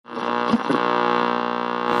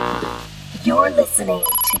You're listening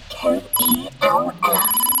to KELF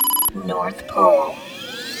North Pole.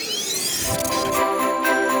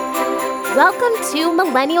 Welcome to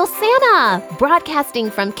Millennial Santa,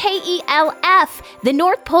 broadcasting from KELF, the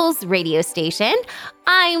North Pole's radio station.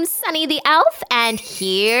 I'm Sunny the Elf, and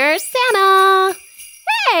here's Santa.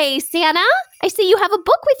 Hey, Santa, I see you have a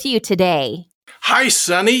book with you today. Hi,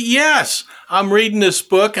 Sunny. Yes, I'm reading this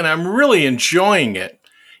book, and I'm really enjoying it.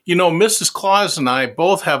 You know, Mrs. Claus and I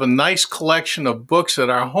both have a nice collection of books at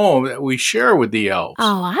our home that we share with the elves.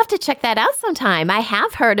 Oh, I'll have to check that out sometime. I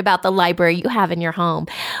have heard about the library you have in your home.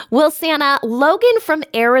 Well, Santa, Logan from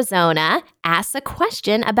Arizona asks a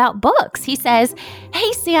question about books. He says,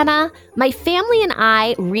 "Hey, Santa, my family and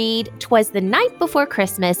I read 'Twas the Night Before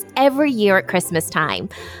Christmas every year at Christmas time.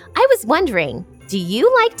 I was wondering, do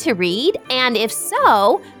you like to read? And if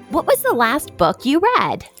so, what was the last book you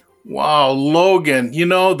read?" Wow, Logan, you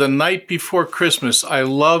know, The Night Before Christmas, I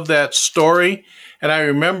love that story. And I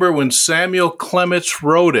remember when Samuel Clements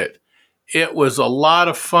wrote it. It was a lot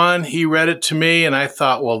of fun. He read it to me, and I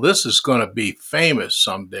thought, well, this is going to be famous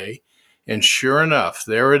someday. And sure enough,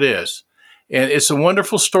 there it is. And it's a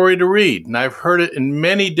wonderful story to read, and I've heard it in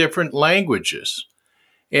many different languages.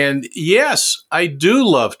 And yes, I do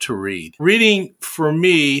love to read. Reading, for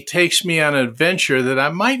me, takes me on an adventure that I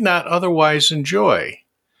might not otherwise enjoy.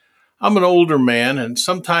 I'm an older man, and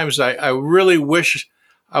sometimes I really wish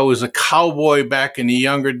I was a cowboy back in the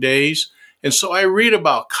younger days. And so I read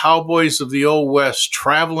about cowboys of the Old West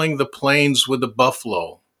traveling the plains with the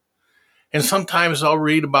buffalo. And sometimes I'll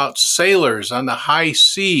read about sailors on the high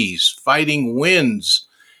seas fighting winds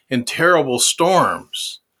and terrible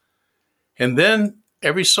storms. And then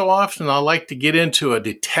every so often I like to get into a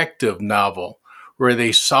detective novel where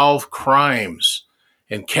they solve crimes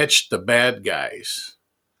and catch the bad guys.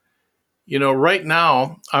 You know, right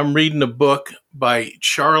now I'm reading a book by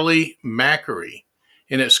Charlie Macary,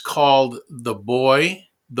 and it's called The Boy,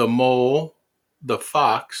 the Mole, the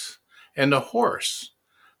Fox, and the Horse.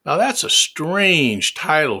 Now that's a strange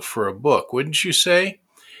title for a book, wouldn't you say?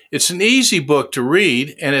 It's an easy book to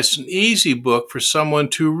read, and it's an easy book for someone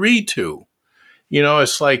to read to. You know,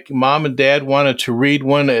 it's like mom and dad wanted to read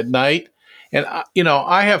one at night. And, you know,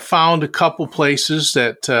 I have found a couple places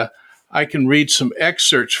that I can read some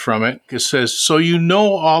excerpts from it. It says, "So you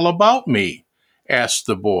know all about me?" asked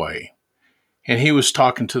the boy. And he was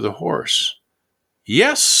talking to the horse.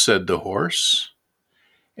 "Yes," said the horse.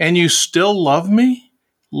 "And you still love me?"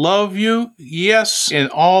 "Love you? Yes, and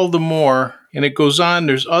all the more." And it goes on.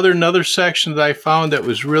 There's another section that I found that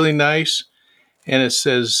was really nice. And it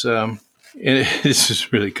says, and this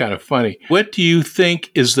is really kind of funny. "What do you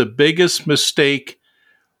think is the biggest mistake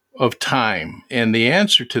of time?" And the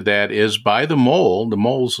answer to that is by the mole. The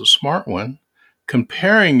mole's a smart one.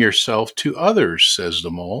 "Comparing yourself to others," says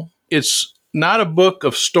the mole. It's not a book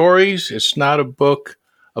of stories. It's not a book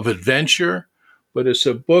of adventure, but it's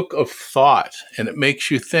a book of thought, and it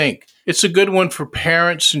makes you think. It's a good one for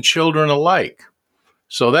parents and children alike.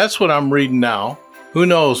 So that's what I'm reading now. Who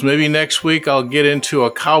knows, maybe next week I'll get into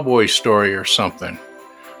a cowboy story or something.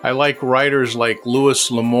 I like writers like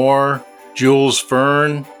Louis L'Amour, Jules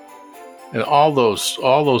Verne, and all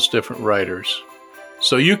those different writers.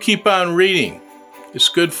 So you keep on reading. It's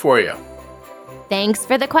good for you. Thanks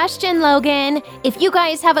for the question, Logan. If you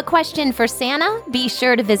guys have a question for Santa, be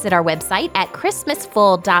sure to visit our website at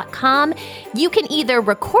christmasfull.com. You can either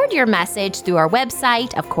record your message through our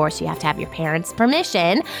website. Of course, you have to have your parents'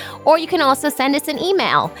 permission. Or you can also send us an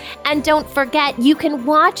email. And don't forget, you can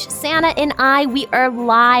watch Santa and I. We are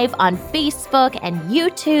live on Facebook and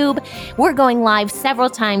YouTube. We're going live several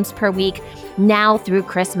times per week now through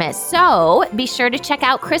Christmas. So be sure to check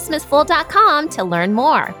out christmasfull.com to learn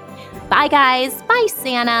more. Bye, guys. Bye,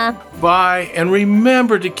 Santa. Bye, and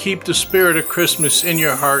remember to keep the spirit of Christmas in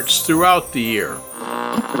your hearts throughout the year.